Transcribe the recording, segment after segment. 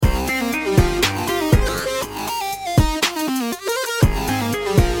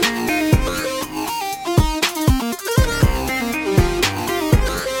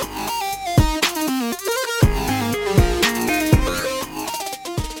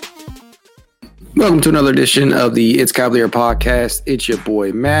Welcome to another edition of the It's Cavalier podcast. It's your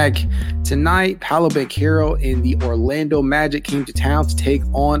boy Mack. Tonight, Paolo Banchero and the Orlando Magic came to town to take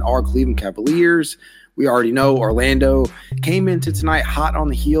on our Cleveland Cavaliers. We already know Orlando came into tonight hot on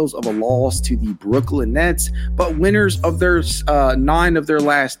the heels of a loss to the Brooklyn Nets, but winners of their 9 of their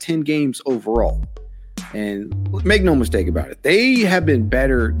last 10 games overall. And make no mistake about it, they have been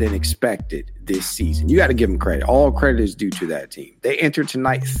better than expected this season. You got to give them credit. All credit is due to that team. They entered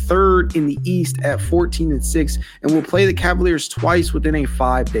tonight third in the East at 14-6 and will play the Cavaliers twice within a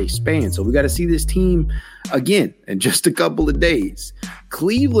 5-day span. So we got to see this team again in just a couple of days.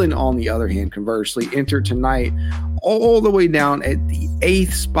 Cleveland, on the other hand, conversely, entered tonight all the way down at the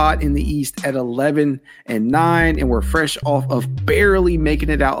 8th spot in the East at 11-9, and we're fresh off of barely making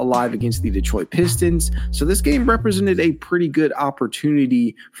it out alive against the Detroit Pistons. So this game represented a pretty good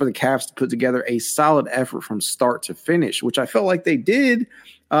opportunity for the Cavs to put together a solid effort from start to finish, which I felt like they did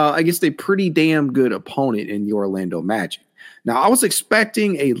against a pretty damn good opponent in the Orlando Magic. Now, I was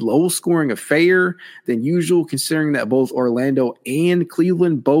expecting a low-scoring affair than usual, considering that both Orlando and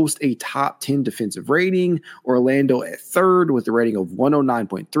Cleveland boast a top 10 defensive rating. Orlando at 3rd with a rating of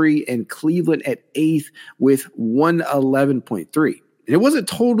 109.3 and Cleveland at 8th with 111.3. It wasn't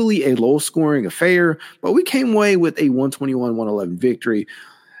totally a low-scoring affair, but we came away with a 121-111 victory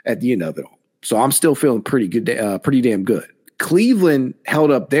at the end of it all. So I'm still feeling pretty good, pretty damn good. Cleveland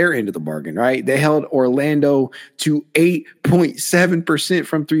held up their end of the bargain, right? They held Orlando to 8.7%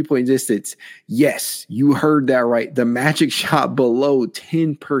 from three-point distance. Yes, you heard that right. The Magic shot below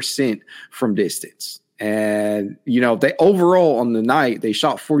 10% from distance. And, they overall on the night, they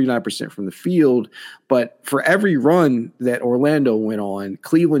shot 49% from the field. But for every run that Orlando went on,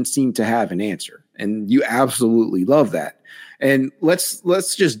 Cleveland seemed to have an answer. And you absolutely love that. And let's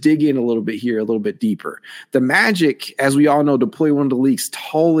just dig in a little bit here, a little bit deeper. The Magic, as we all know, deploy one of the league's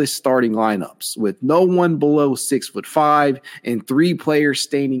tallest starting lineups with no one below 6'5" and 3 players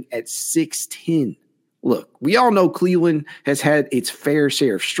standing at 6'10". Look, we all know Cleveland has had its fair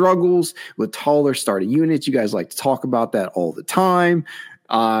share of struggles with taller starting units. You guys like to talk about that all the time.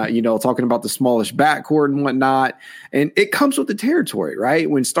 Talking about the smallish backcourt and whatnot. And it comes with the territory, right?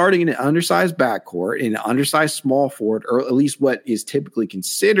 When starting in an undersized backcourt, in an undersized small forward, or at least what is typically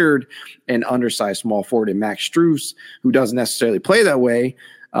considered an undersized small forward in Max Strus, who doesn't necessarily play that way.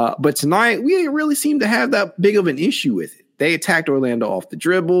 But tonight, we didn't really seem to have that big of an issue with it. They attacked Orlando off the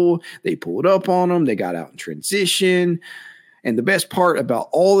dribble. They pulled up on them. They got out in transition. And the best part about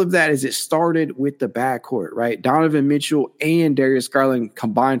all of that is it started with the backcourt, right? Donovan Mitchell and Darius Garland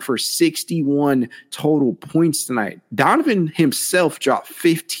combined for 61 total points tonight. Donovan himself dropped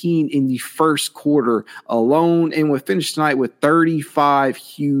 15 in the first quarter alone and would finish tonight with 35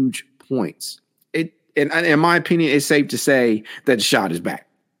 huge points. And in my opinion, it's safe to say that the shot is back.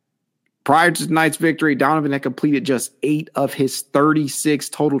 Prior to tonight's victory, Donovan had completed just 8 of his 36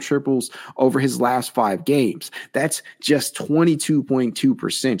 total triples over his last 5 games. That's just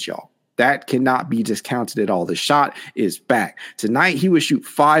 22.2%, y'all. That cannot be discounted at all. The shot is back. Tonight, he would shoot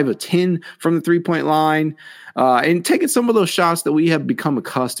 5 of 10 from the three-point line and taking some of those shots that we have become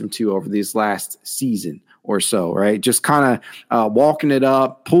accustomed to over this last season or so, right? Just kind of walking it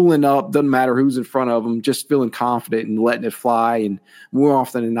up, pulling up, doesn't matter who's in front of them, just feeling confident and letting it fly. And more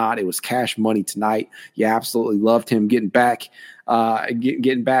often than not, it was cash money tonight. You absolutely loved him getting back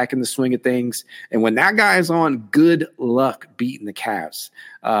in the swing of things. And when that guy is on, good luck beating the Cavs.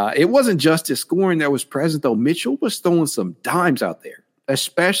 It wasn't just his scoring that was present, though. Mitchell was throwing some dimes out there,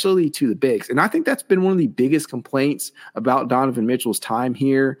 especially to the bigs. And I think that's been one of the biggest complaints about Donovan Mitchell's time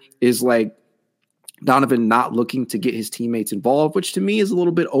here is like, Donovan not looking to get his teammates involved, which to me is a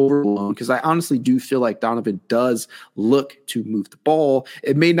little bit overblown because I honestly do feel like Donovan does look to move the ball.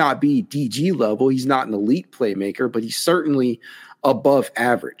 It may not be DG level. He's not an elite playmaker, but he's certainly above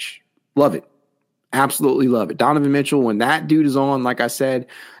average. Love it. Absolutely love it. Donovan Mitchell, when that dude is on, like I said,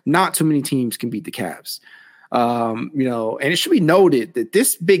 not too many teams can beat the Cavs. And it should be noted that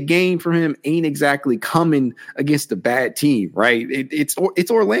this big game for him ain't exactly coming against a bad team, right? It's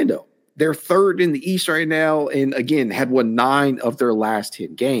Orlando. They're 3rd in the East right now, and again, had won 9 of their last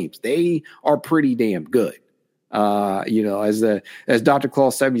 10 games. They are pretty damn good. As Dr.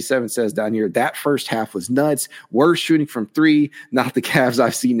 Claus 77 says down here, that first half was nuts. Worst shooting from 3, not the Cavs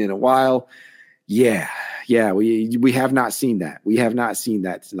I've seen in a while. Yeah, we have not seen that. We have not seen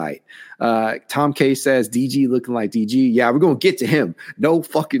that tonight. Tom K says DG looking like DG. Yeah, we're gonna get to him. No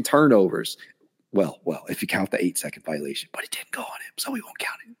fucking turnovers. Well, if you count the 8-second violation, but it didn't go on him, so we won't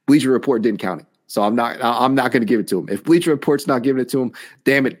count it. Bleacher Report didn't count it. So I'm not going to give it to him. If Bleacher Report's not giving it to him,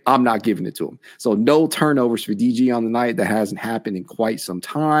 damn it, I'm not giving it to him. So no turnovers for DG on the night. That hasn't happened in quite some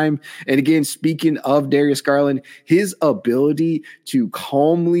time. And again, speaking of Darius Garland, his ability to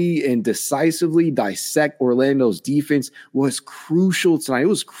calmly and decisively dissect Orlando's defense was crucial tonight. It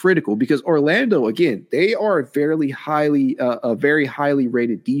was critical because Orlando, again, they are a very highly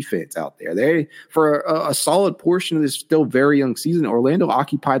rated defense out there. They, for a solid portion of this still very young season, Orlando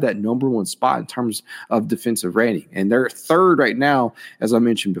occupied that number one spot in terms of defensive rating. And they're third right now, as I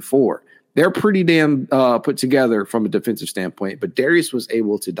mentioned before. They're pretty damn put together from a defensive standpoint, but Darius was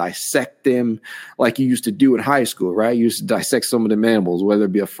able to dissect them like you used to do in high school, right? You used to dissect some of the animals, whether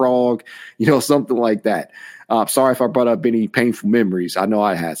it be a frog, something like that. Sorry if I brought up any painful memories. I know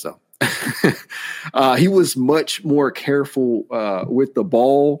I had some. He was much more careful with the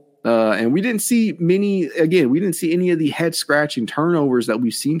ball. And we didn't see any of the head scratching turnovers that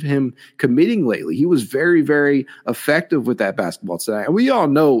we've seen him committing lately. He was very, very effective with that basketball tonight. And we all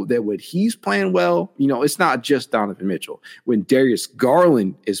know that when he's playing well, it's not just Donovan Mitchell. When Darius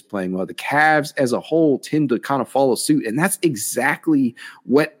Garland is playing well, the Cavs as a whole tend to kind of follow suit. And that's exactly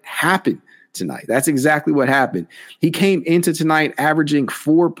what happened tonight. That's exactly what happened. He came into tonight averaging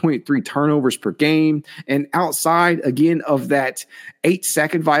 4.3 turnovers per game. And outside, again, of that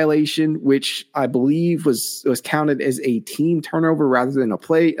 8-second violation, which I believe was counted as a team turnover rather than a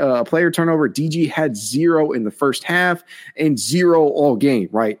player turnover, DG had 0 in the first half and 0 all game,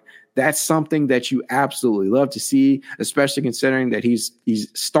 right? That's something that you absolutely love to see, especially considering that he's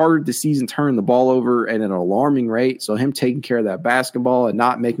started the season turning the ball over at an alarming rate. So him taking care of that basketball and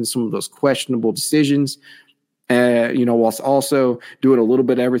not making some of those questionable decisions, whilst also doing a little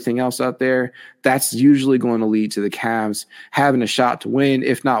bit of everything else out there, that's usually going to lead to the Cavs having a shot to win,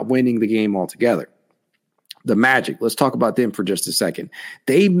 if not winning the game altogether. The Magic, let's talk about them for just a second.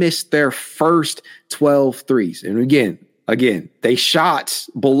 They missed their first 12 threes. And again, they shot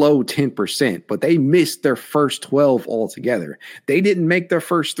below 10%, but they missed their first 12 altogether. They didn't make their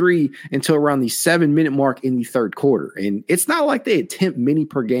first 3 until around the 7-minute mark in the third quarter. And it's not like they attempt many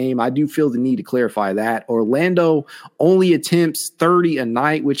per game. I do feel the need to clarify that. Orlando only attempts 30 a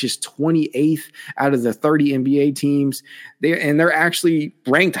night, which is 28th out of the 30 NBA teams. They're actually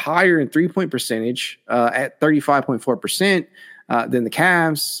ranked higher in three-point percentage at 35.4%. Than the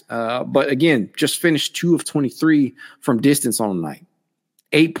Cavs. But again, just finished 2 of 23 from distance on the night.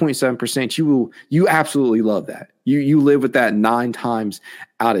 8.7%. You absolutely love that. You live with that 9 times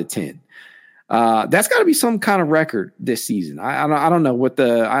out of 10. That's got to be some kind of record this season. I don't know what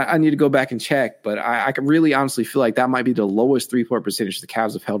I need to go back and check, but I can really honestly feel like that might be the lowest 3-point percentage the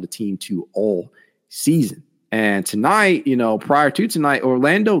Cavs have held a team to all season. And tonight, prior to tonight,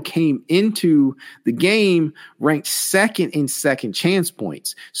 Orlando came into the game ranked second in second chance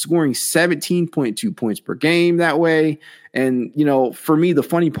points, scoring 17.2 points per game that way. And, for me, the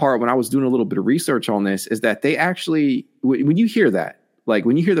funny part when I was doing a little bit of research on this is that they actually, when you hear that, like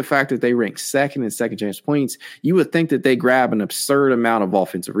when you hear the fact that they rank second in second chance points, you would think that they grab an absurd amount of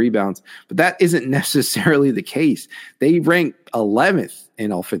offensive rebounds, but that isn't necessarily the case. They rank 11th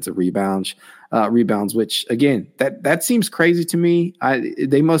in offensive rebounds, which again, that seems crazy to me.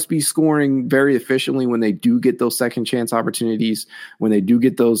 They must be scoring very efficiently when they do get those second chance opportunities. When they do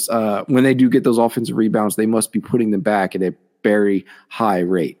get those offensive rebounds, they must be putting them back at a very high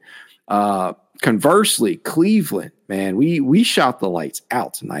rate. Conversely, Cleveland, man, we shot the lights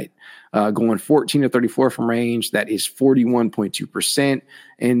out tonight, going 14 to 34 from range. That is 41.2%.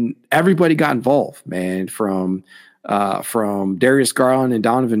 And everybody got involved, man, from Darius Garland and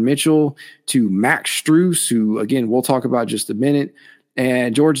Donovan Mitchell to Max Strus, who, again, we'll talk about just a minute,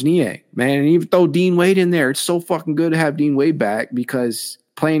 and George Niang, man. And even throw Dean Wade in there. It's so fucking good to have Dean Wade back because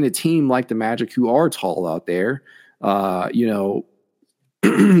playing a team like the Magic, who are tall out there,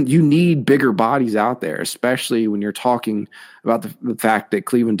 you need bigger bodies out there, especially when you're talking about the fact that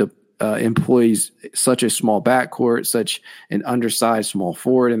Cleveland employs such a small backcourt, such an undersized small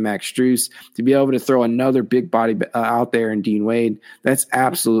forward in Max Strus. To be able to throw another big body out there in Dean Wade, that's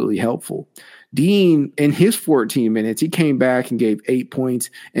absolutely helpful. Dean, in his 14 minutes, he came back and gave 8 points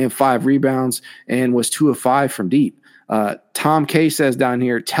and 5 rebounds and was 2 of 5 from deep. Tom K says down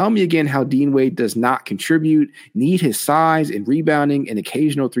here, tell me again how Dean Wade does not contribute, need his size and rebounding and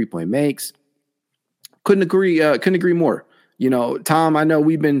occasional 3-point makes. Couldn't agree more. Tom, I know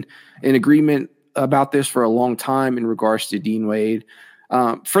we've been in agreement about this for a long time in regards to Dean Wade.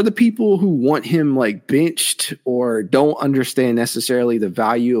 For the people who want him like benched or don't understand necessarily the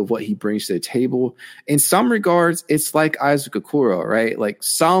value of what he brings to the table, in some regards, it's like Isaac Okoro, right? Like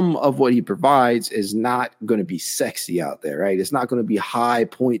some of what he provides is not going to be sexy out there, right? It's not going to be high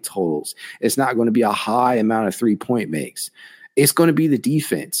point totals. It's not going to be a high amount of 3-point makes. It's going to be the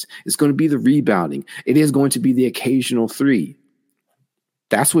defense. It's going to be the rebounding. It is going to be the occasional three.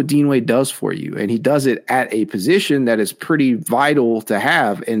 That's what Dean Wade does for you. And he does it at a position that is pretty vital to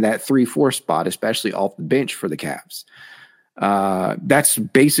have in that 3-4 spot, especially off the bench for the Cavs. That's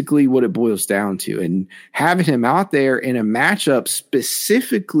basically what it boils down to. And having him out there in a matchup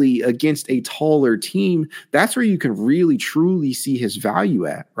specifically against a taller team, that's where you can really truly see his value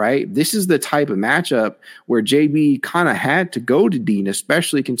at, right? This is the type of matchup where JB kind of had to go to Dean,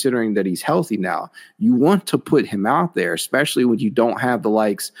 especially considering that he's healthy now. You want to put him out there, especially when you don't have the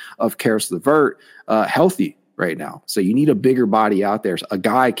likes of Karis LeVert healthy right now. So you need a bigger body out there, a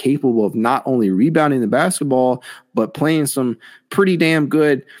guy capable of not only rebounding the basketball, but playing some pretty damn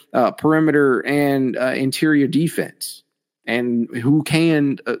good perimeter and interior defense, and who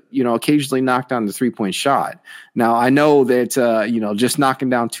can, occasionally knock down the 3-point shot. Now, I know that, just knocking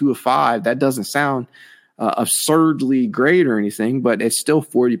down 2 of 5, that doesn't sound absurdly great or anything, but it's still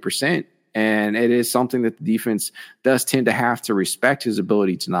 40%. And it is something that the defense does tend to have to respect, his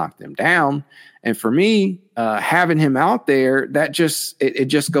ability to knock them down. And for me, having him out there, that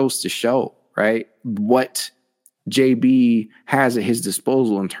just goes to show, right, what JB has at his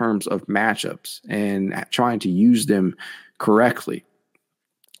disposal in terms of matchups and trying to use them correctly.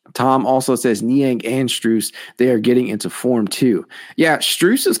 Tom also says Niang and Strus, they are getting into form too. Yeah,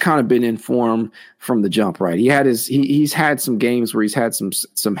 Strus has kind of been in form from the jump, right? He's had some games where he's had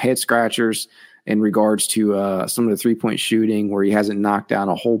some head scratchers in regards to some of the 3-point shooting where he hasn't knocked down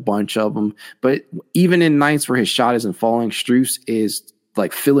a whole bunch of them. But even in nights where his shot isn't falling, Strus is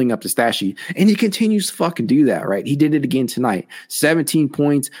like filling up the stat sheet, and he continues to fucking do that, right? He did it again tonight. 17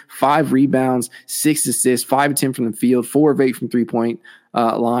 points, 5 rebounds, 6 assists, 5 of 10 from the field, 4 of 8 from 3-point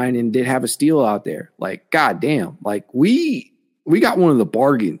line, and did have a steal out there. Like, goddamn, like we got one of the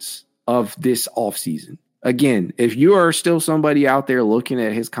bargains of this offseason. Again, if you are still somebody out there looking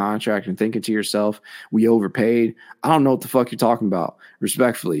at his contract and thinking to yourself, we overpaid, I don't know what the fuck you're talking about,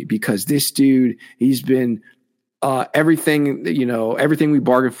 respectfully, because this dude, he's been everything we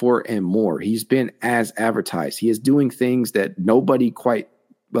bargained for and more. He's been as advertised. He is doing things that nobody quite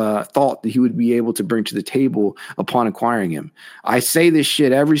thought that he would be able to bring to the table upon acquiring him. I say this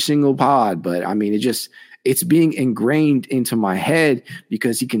shit every single pod, but I mean, it's being ingrained into my head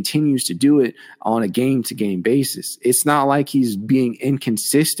because he continues to do it on a game-to-game basis. It's not like he's being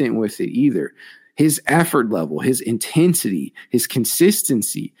inconsistent with it either. His effort level, his intensity, his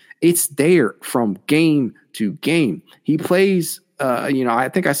consistency, it's there from game to game. He plays, I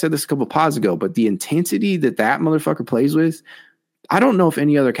think I said this a couple of pods ago, but the intensity that motherfucker plays with, I don't know if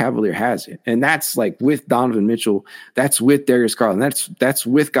any other Cavalier has it. And that's like with Donovan Mitchell. That's with Darius Garland. That's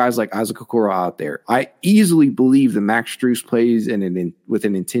with guys like Isaac Okoro out there. I easily believe that Max Strus plays with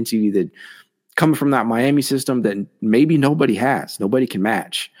an intensity that coming from that Miami system that maybe nobody has. Nobody can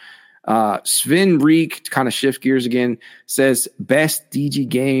match. Sven Reek, to kind of shift gears again, says best DG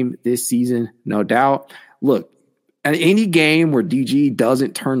game this season, no doubt. Look, at any game where DG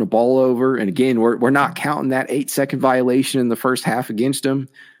doesn't turn the ball over, and again, we're not counting that 8-second violation in the first half against him.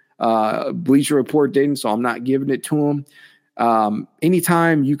 Bleacher Report didn't, so I'm not giving it to him.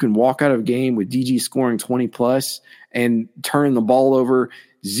 Anytime you can walk out of a game with DG scoring 20 plus and turn the ball over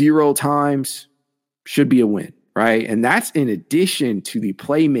 0 times should be a win, right? And that's in addition to the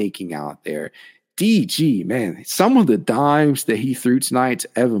playmaking out there. DG, man, some of the dimes that he threw tonight to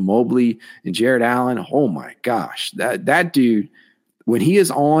Evan Mobley and Jared Allen, oh my gosh, that dude, when he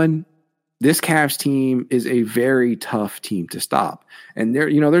is on, this Cavs team is a very tough team to stop. And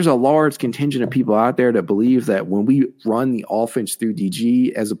there's a large contingent of people out there that believe that when we run the offense through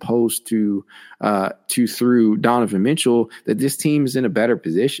DG as opposed to through Donovan Mitchell, that this team is in a better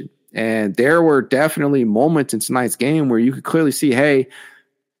position. And there were definitely moments in tonight's game where you could clearly see, hey,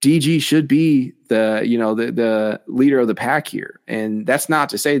 DG should be the leader of the pack here. And that's not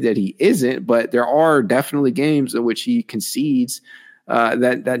to say that he isn't, but there are definitely games in which he concedes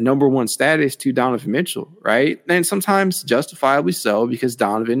that number one status to Donovan Mitchell, right? And sometimes justifiably so, because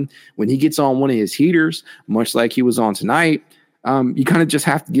Donovan, when he gets on one of his heaters, much like he was on tonight, you kind of just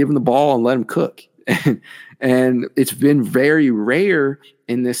have to give him the ball and let him cook. And it's been very rare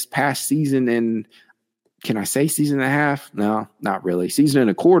in this past season, and can I say season and a half? No, not really. Season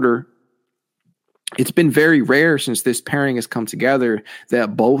and a quarter. It's been very rare since this pairing has come together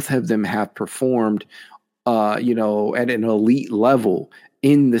that both of them have performed at an elite level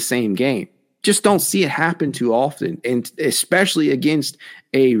in the same game. Just don't see it happen too often, and especially against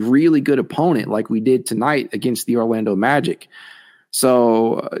a really good opponent like we did tonight against the Orlando Magic.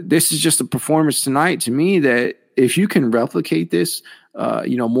 So this is just a performance tonight to me that if you can replicate this,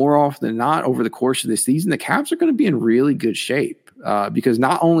 more often than not over the course of the season, the Cavs are going to be in really good shape because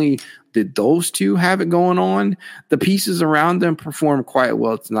not only did those two have it going on, the pieces around them performed quite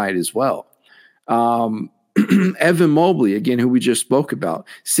well tonight as well. Evan Mobley, again, who we just spoke about,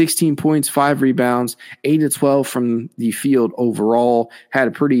 16 points, 5 rebounds, 8 of 12 from the field overall, had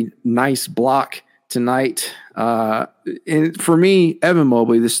a pretty nice block tonight. And for me, Evan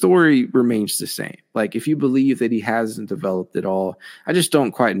Mobley, the story remains the same. Like, if you believe that he hasn't developed at all, I just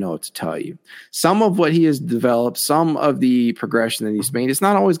don't quite know what to tell you. Some of what he has developed, some of the progression that he's made, it's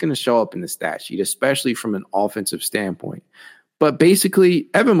not always going to show up in the stat sheet, especially from an offensive standpoint. But basically,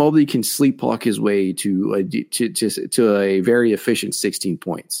 Evan Mobley can sleepwalk his way to a very efficient 16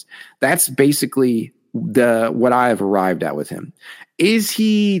 points. That's basically what I have arrived at with him. Is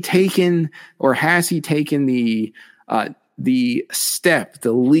he taken, or has he taken the step,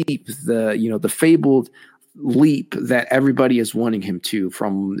 the leap, the fabled leap that everybody is wanting him to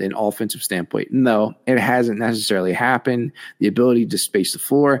from an offensive standpoint? No, it hasn't necessarily happened. The ability to space the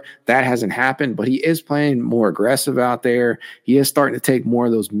floor, that hasn't happened, but he is playing more aggressive out there. He is starting to take more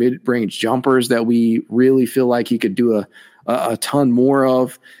of those mid-range jumpers that we really feel like he could do a ton more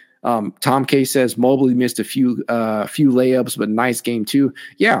of. Tom K says Mobley missed a few layups, but nice game too.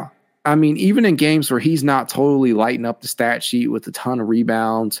 Yeah. I mean, even in games where he's not totally lighting up the stat sheet with a ton of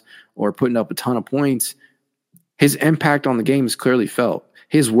rebounds or putting up a ton of points, his impact on the game is clearly felt.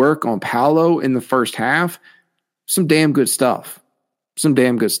 His work on Paolo in the first half, some damn good stuff.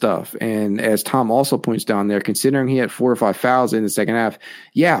 And as Tom also points down there, considering he had 4 or 5 fouls in the second half,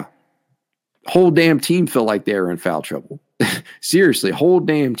 yeah, whole damn team felt like they were in foul trouble. Seriously, whole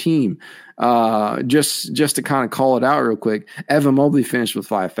damn team. Just to kind of call it out real quick, Evan Mobley finished with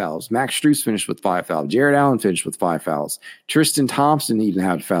 5 fouls. Max Strus finished with 5 fouls. Jared Allen finished with 5 fouls. Tristan Thompson even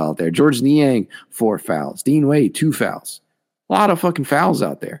had a foul out there. George Niang, 4 fouls. Dean Wade, 2 fouls. A lot of fucking fouls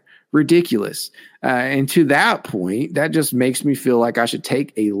out there. Ridiculous. And to that point, that just makes me feel like I should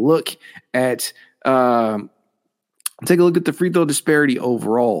take a look at the free throw disparity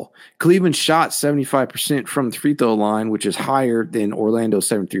overall. Cleveland shot 75% from the free throw line, which is higher than Orlando's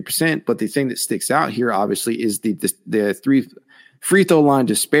 73%. But the thing that sticks out here, obviously, is the 3 free throw line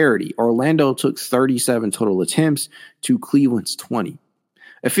disparity. Orlando took 37 total attempts to Cleveland's 20.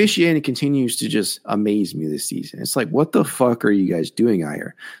 Officiating continues to just amaze me this season. It's like, what the fuck are you guys doing out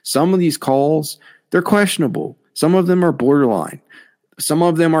here? Some of these calls, they're questionable. Some of them are borderline. Some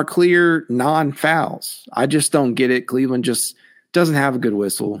of them are clear non-fouls. I just don't get it. Cleveland just doesn't have a good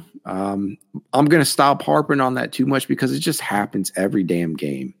whistle. I'm going to stop harping on that too much because it just happens every damn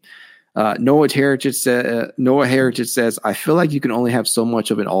game. Noah Heritage says, I feel like you can only have so much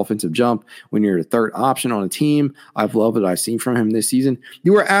of an offensive jump when you're the third option on a team. I've loved what I've seen from him this season.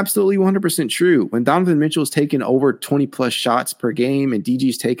 You are absolutely 100% true. When Donovan Mitchell is taking over 20 plus shots per game and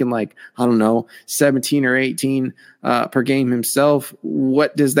DG's taking 17 or 18 per game himself,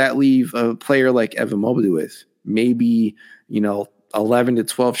 what does that leave a player like Evan Mobley with? Maybe, 11 to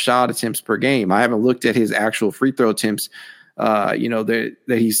 12 shot attempts per game. I haven't looked at his actual free throw attempts that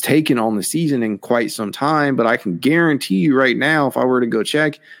he's taken on the season in quite some time, but I can guarantee you right now, if I were to go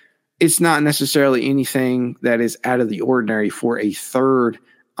check, it's not necessarily anything that is out of the ordinary for a third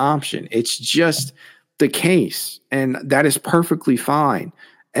option. It's just the case, and that is perfectly fine.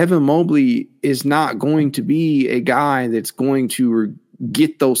 Evan Mobley is not going to be a guy that's going to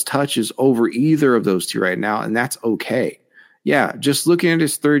get those touches over either of those two right now, and that's okay. Yeah, just looking at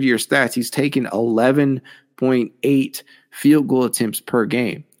his third-year stats, he's taken 11.8 field goal attempts per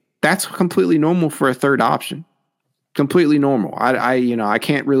game. That's completely normal for a third option. Completely normal. I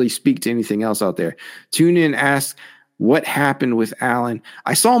can't really speak to anything else out there. Tune in, ask what happened with Allen.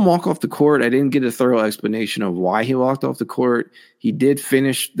 I saw him walk off the court. I didn't get a thorough explanation of why he walked off the court. He did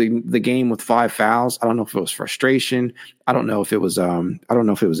finish the game with 5 fouls. I don't know if it was frustration. I don't know if it was an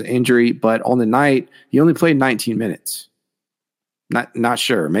injury, but on the night, he only played 19 minutes. Not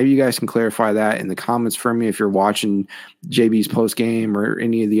sure. Maybe you guys can clarify that in the comments for me if you're watching JB's post-game or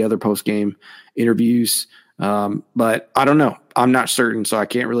any of the other post-game interviews. But I don't know. I'm not certain, so I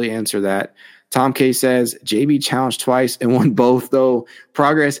can't really answer that. Tom K says, JB challenged twice and won both, though.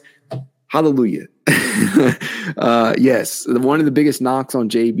 Progress. Hallelujah. Yes. One of the biggest knocks on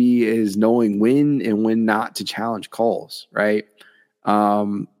JB is knowing when and when not to challenge calls, right? I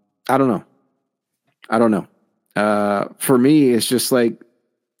don't know. For me, it's just like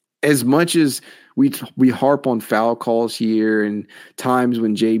as much as we harp on foul calls here and times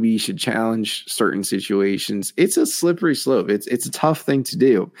when JB should challenge certain situations, it's a slippery slope. It's a tough thing to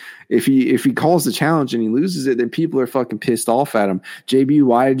do. If he calls the challenge and he loses it, then people are fucking pissed off at him. JB,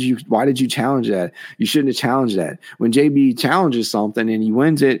 why did you challenge that? You shouldn't have challenged that. When JB challenges something and he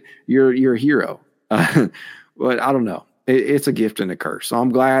wins it, you're a hero. But I don't know. It's a gift and a curse. So I'm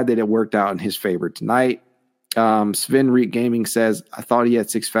glad that it worked out in his favor tonight. Sven Reek Gaming says, I thought he had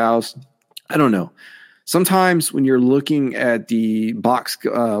 6 fouls. I don't know. Sometimes when you're looking at the box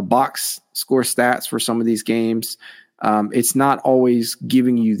score stats for some of these games, it's not always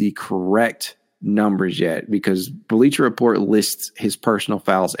giving you the correct numbers yet, because Bleacher Report lists his personal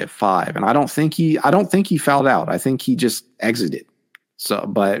fouls at 5, and I don't think he fouled out. I think he just exited. So,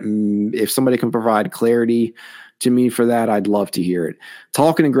 but if somebody can provide clarity to me for that, I'd love to hear it.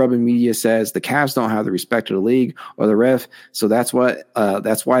 Talking and Grubbing Media says the Cavs don't have the respect of the league or the ref, so that's why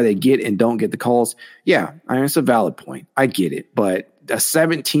they get and don't get the calls. Yeah, I mean, it's a valid point. I get it, but a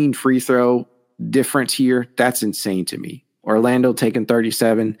 17 free throw difference here, that's insane to me. Orlando taking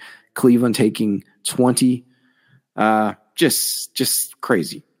 37, Cleveland taking 20, just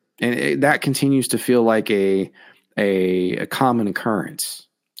crazy, and that continues to feel like a common occurrence.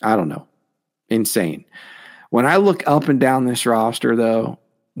 I don't know, insane. When I look up and down this roster, though,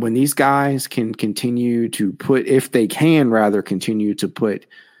 when these guys can continue to put, if they can rather continue to put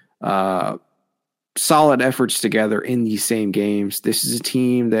solid efforts together in these same games, this is a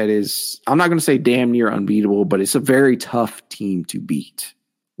team that is, I'm not going to say damn near unbeatable, but it's a very tough team to beat.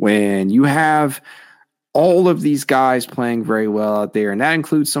 When you have all of these guys playing very well out there, and that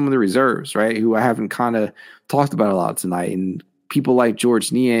includes some of the reserves, right, who I haven't kind of talked about a lot tonight, and people like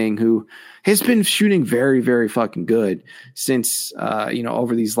George Niang, who has been shooting very, very fucking good since,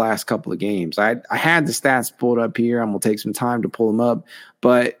 over these last couple of games. I had the stats pulled up here. I'm going to take some time to pull them up.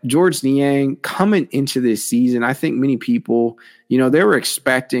 But George Niang coming into this season, I think many people, they were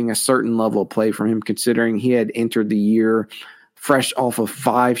expecting a certain level of play from him, considering he had entered the year fresh off of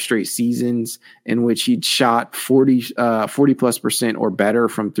 5 straight seasons in which he'd shot 40+% or better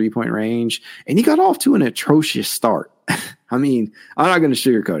from 3-point range. And he got off to an atrocious start. I mean, I'm not going to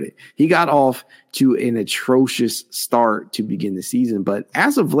sugarcoat it. He got off to an atrocious start to begin the season. But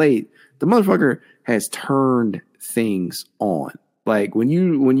as of late, the motherfucker has turned things on. Like when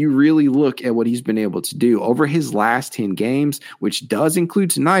you really look at what he's been able to do over his last 10 games, which does include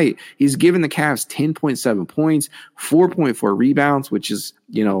tonight, he's given the Cavs 10.7 points, 4.4 rebounds, which is,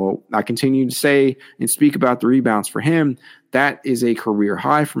 I continue to say and speak about the rebounds for him. That is a career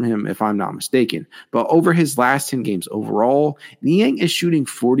high from him, if I'm not mistaken. But over his last 10 games overall, Niang is shooting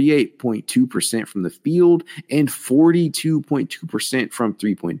 48.2% from the field and 42.2% from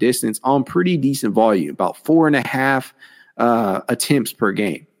 3-point distance on pretty decent volume, about 4.5 attempts per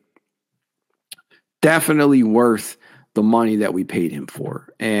game. Definitely worth the money that we paid him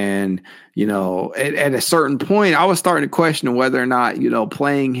for. And, at a certain point, I was starting to question whether or not,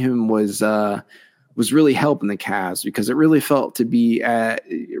 playing him was really helping the Cavs, because it really felt to be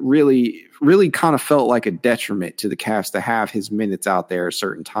really kind of felt like a detriment to the Cavs to have his minutes out there at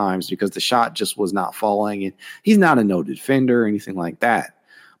certain times, because the shot just was not falling, and he's not a no defender or anything like that.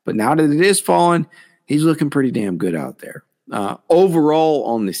 But now that it is falling, he's looking pretty damn good out there. Overall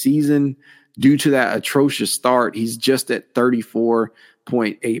on the season, due to that atrocious start, he's just at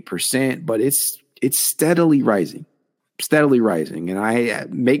 34.8%, but it's steadily rising. And I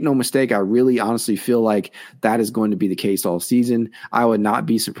make no mistake, I really honestly feel like that is going to be the case all season. I would not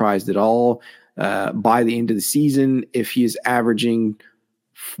be surprised at all by the end of the season if he is averaging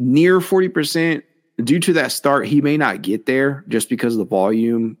near 40%. Due to that start, he may not get there just because the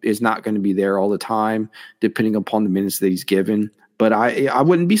volume is not going to be there all the time, depending upon the minutes that he's given. But I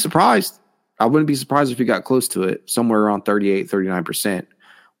wouldn't be surprised. I wouldn't be surprised if he got close to it, somewhere around 38, 39%.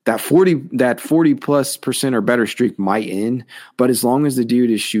 That 40+% or better streak might end, but as long as the dude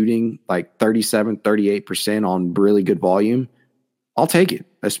is shooting like 37, 38% on really good volume, I'll take it,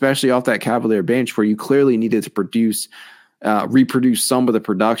 especially off that Cavalier bench where you clearly needed to reproduce some of the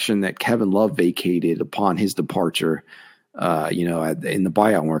production that Kevin Love vacated upon his departure, in the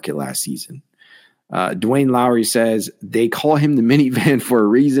buyout market last season. Dwayne Lowry says they call him the minivan for a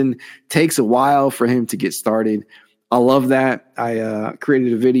reason. Takes a while for him to get started. I love that. I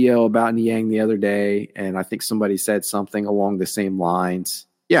created a video about Niang the other day, and I think somebody said something along the same lines.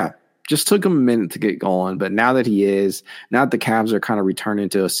 Yeah, just took him a minute to get going, but now that the Cavs are kind of returning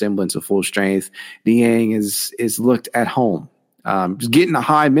to a semblance of full strength, Niang is looked at home. Just getting a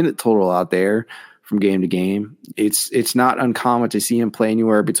high minute total out there from game to game. It's not uncommon to see him play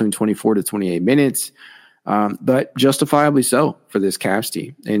anywhere between 24 to 28 minutes. but justifiably so for this Cavs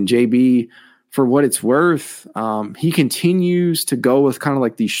team. And JB, for what it's worth, he continues to go with kind of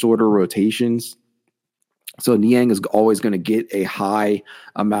like these shorter rotations. So Niang is always going to get a high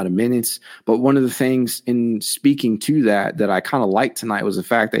amount of minutes. But one of the things in speaking to that I kind of liked tonight was the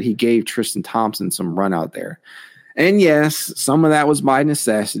fact that he gave Tristan Thompson some run out there. And yes, some of that was by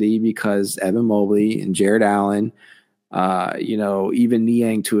necessity because Evan Mobley and Jared Allen, even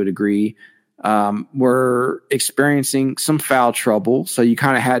Niang to a degree, were experiencing some foul trouble. So you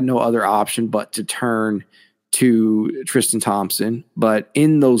kind of had no other option but to turn to Tristan Thompson. But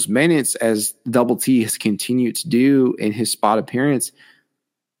in those minutes, as Double T has continued to do in his spot appearance,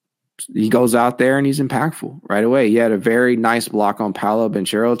 he goes out there and he's impactful right away. He had a very nice block on Paolo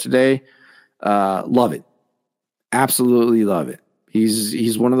Banchero today. Love it. Absolutely love it.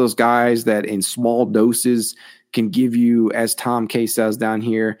 He's one of those guys that in small doses can give you, as Tom K says down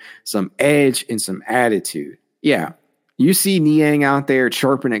here, some edge and some attitude. Yeah. You see Niang out there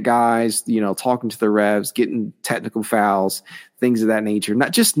chirping at guys, talking to the refs, getting technical fouls, things of that nature.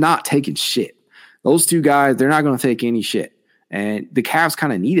 Not taking shit. Those two guys, they're not going to take any shit. And the Cavs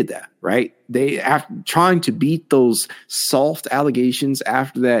kind of needed that, right? They, after trying to beat those soft allegations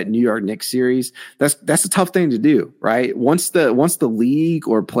after that New York Knicks series, that's a tough thing to do, right? Once the league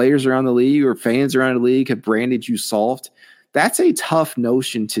or players around the league or fans around the league have branded you soft, that's a tough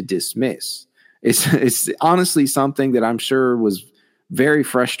notion to dismiss. It's honestly something that I'm sure was very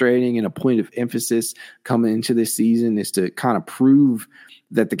frustrating and a point of emphasis coming into this season is to kind of prove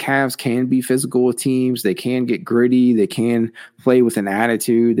that the Cavs can be physical with teams. They can get gritty. They can play with an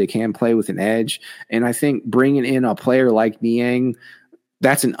attitude. They can play with an edge. And I think bringing in a player like Niang,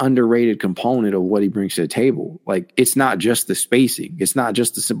 that's an underrated component of what he brings to the table. Like, it's not just the spacing. It's not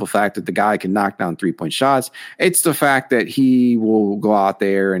just the simple fact that the guy can knock down 3-point shots. It's the fact that he will go out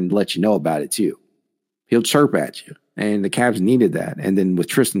there and let you know about it too. He'll chirp at you. And the Cavs needed that. And then with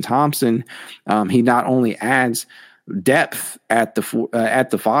Tristan Thompson, he not only adds depth at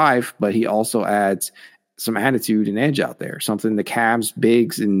the five, but he also adds some attitude and edge out there, something the Cavs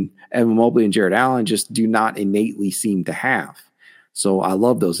bigs and Evan Mobley and Jared Allen just do not innately seem to have. So I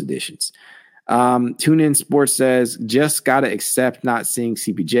love those additions. Tune In Sports says, just got to accept not seeing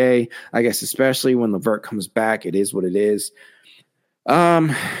CPJ. I guess especially when LeVert comes back, it is what it is.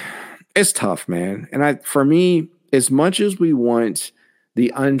 It's tough, man. And for me, as much as we want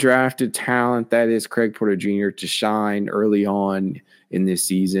the undrafted talent that is Craig Porter Jr. to shine early on in this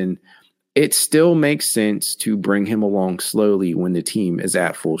season, it still makes sense to bring him along slowly when the team is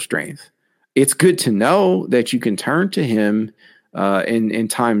at full strength. It's good to know that you can turn to him in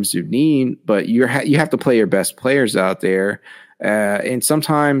times of need, but you have to play your best players out there. And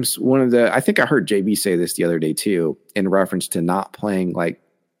sometimes I think I heard JB say this the other day too, in reference to not playing like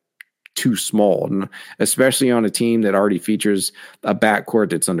too small, and especially on a team that already features a backcourt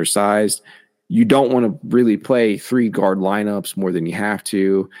that's undersized. You don't want to really play 3 guard lineups more than you have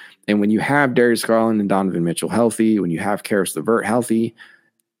to. And when you have Darius Garland and Donovan Mitchell healthy, when you have Karis LeVert healthy,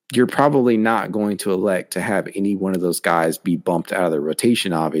 you're probably not going to elect to have any one of those guys be bumped out of the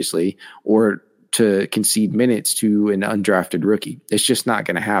rotation, obviously, or to concede minutes to an undrafted rookie. It's just not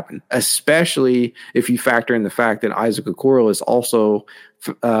going to happen, especially if you factor in the fact that Isaac Okoro is also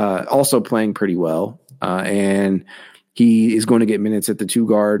playing pretty well, and he is going to get minutes at the 2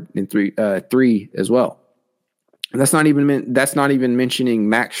 guard and 3 as well. And that's not even mentioning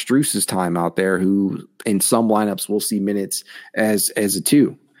Max Strus' time out there, who in some lineups will see minutes as a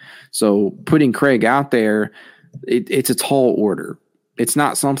 2. So putting Craig out there, it's a tall order. It's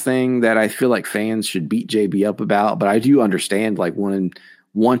not something that I feel like fans should beat JB up about, but I do understand like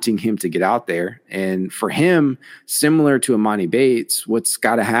wanting him to get out there. And for him, similar to Imani Bates, what's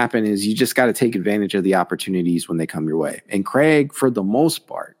got to happen is you just got to take advantage of the opportunities when they come your way. And Craig, for the most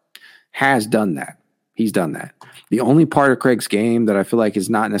part, has done that. He's done that. The only part of Craig's game that I feel like is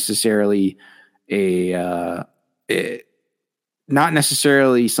not necessarily not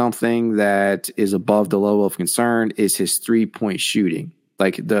necessarily something that is above the level of concern is his 3-point shooting,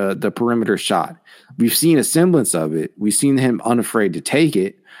 like the perimeter shot. We've seen a semblance of it. We've seen him unafraid to take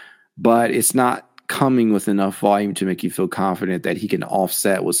it, but it's not coming with enough volume to make you feel confident that he can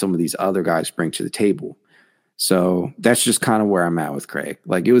offset what some of these other guys bring to the table. So that's just kind of where I'm at with Craig.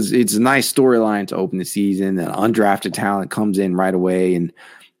 Like it's a nice storyline to open the season. An undrafted talent comes in right away and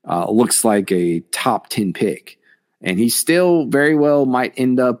looks like a top 10 pick. And he still very well might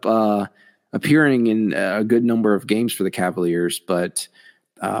end up appearing in a good number of games for the Cavaliers. But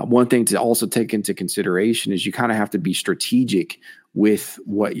one thing to also take into consideration is you kind of have to be strategic with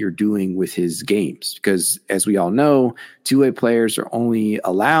what you're doing with his games, because as we all know, two-way players are only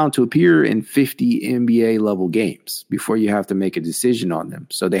allowed to appear in 50 NBA level games before you have to make a decision on them.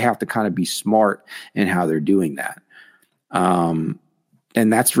 So they have to kind of be smart in how they're doing that. And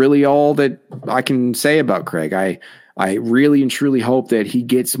that's really all that I can say about Craig. I really and truly hope that he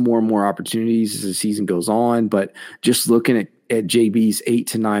gets more and more opportunities as the season goes on, but just looking at JB's 8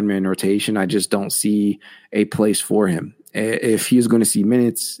 to 9 man rotation, I just don't see a place for him. If he is going to see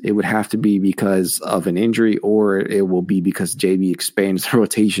minutes, it would have to be because of an injury, or it will be because JB expands the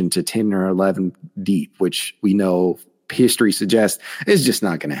rotation to 10 or 11 deep, which we know history suggests is just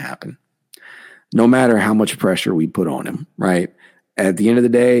not going to happen, no matter how much pressure we put on him, right? At the end of the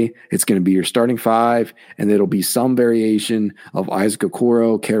day, it's going to be your starting five, and it'll be some variation of Isaac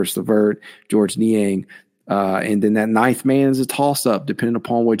Okoro, Karis LeVert, George Niang. And then that ninth man is a toss-up depending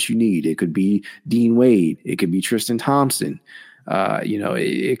upon what you need. It could be Dean Wade. It could be Tristan Thompson.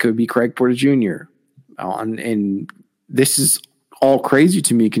 It could be Craig Porter Jr. And this is all crazy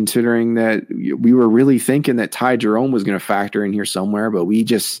to me, considering that we were really thinking that Ty Jerome was going to factor in here somewhere, but you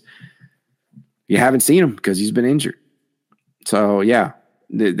haven't seen him because he's been injured. So, yeah,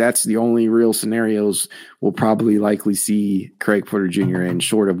 that's the only real scenarios we'll probably likely see Craig Porter Jr. in,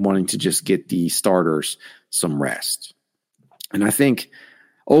 short of wanting to just get the starters some rest. And I think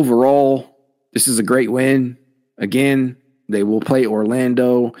overall, this is a great win. Again, they will play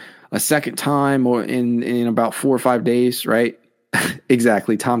Orlando a second time or in about 4 or 5 days, right?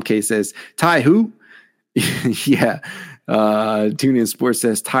 Exactly. Tom K says, Ty who? Yeah. TuneIn Sports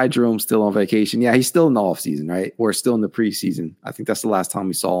says Ty Jerome's still on vacation. Yeah, he's still in the offseason, right? Or still in the preseason. I think that's the last time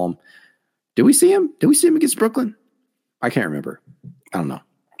we saw him. Did we see him? Did we see him against Brooklyn? I can't remember. I don't know.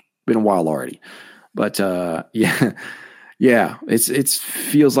 Been a while already. But yeah, it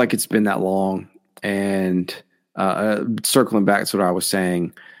feels like it's been that long. And circling back to what I was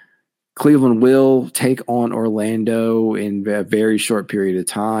saying, Cleveland will take on Orlando in a very short period of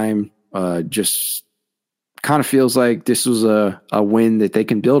time. Just kind of feels like this was a win that they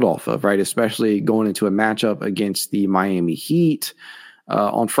can build off of, right? Especially going into a matchup against the Miami Heat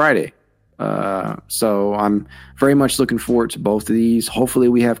on Friday. So I'm very much looking forward to both of these. Hopefully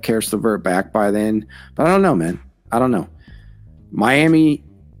we have Karis LeVert back by then, but I don't know, man. I don't know. Miami,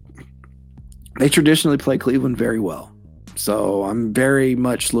 they traditionally play Cleveland very well. So I'm very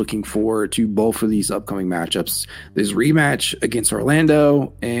much looking forward to both of these upcoming matchups. This rematch against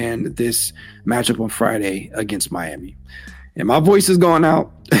Orlando and this matchup on Friday against Miami. And my voice is going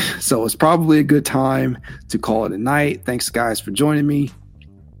out, so it's probably a good time to call it a night. Thanks, guys, for joining me.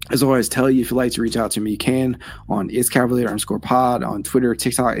 As always, tell you if you'd like to reach out to me, you can on itscavalier_pod on Twitter,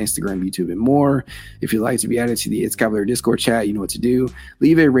 TikTok, Instagram, YouTube, and more. If you'd like to be added to the It's Cavalier Discord chat, you know what to do.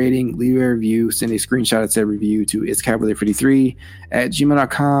 Leave a rating, leave a review, send a screenshot of said review to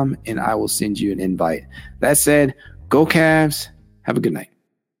itscavalier53@gmail.com, and I will send you an invite. That said, go Cavs. Have a good night.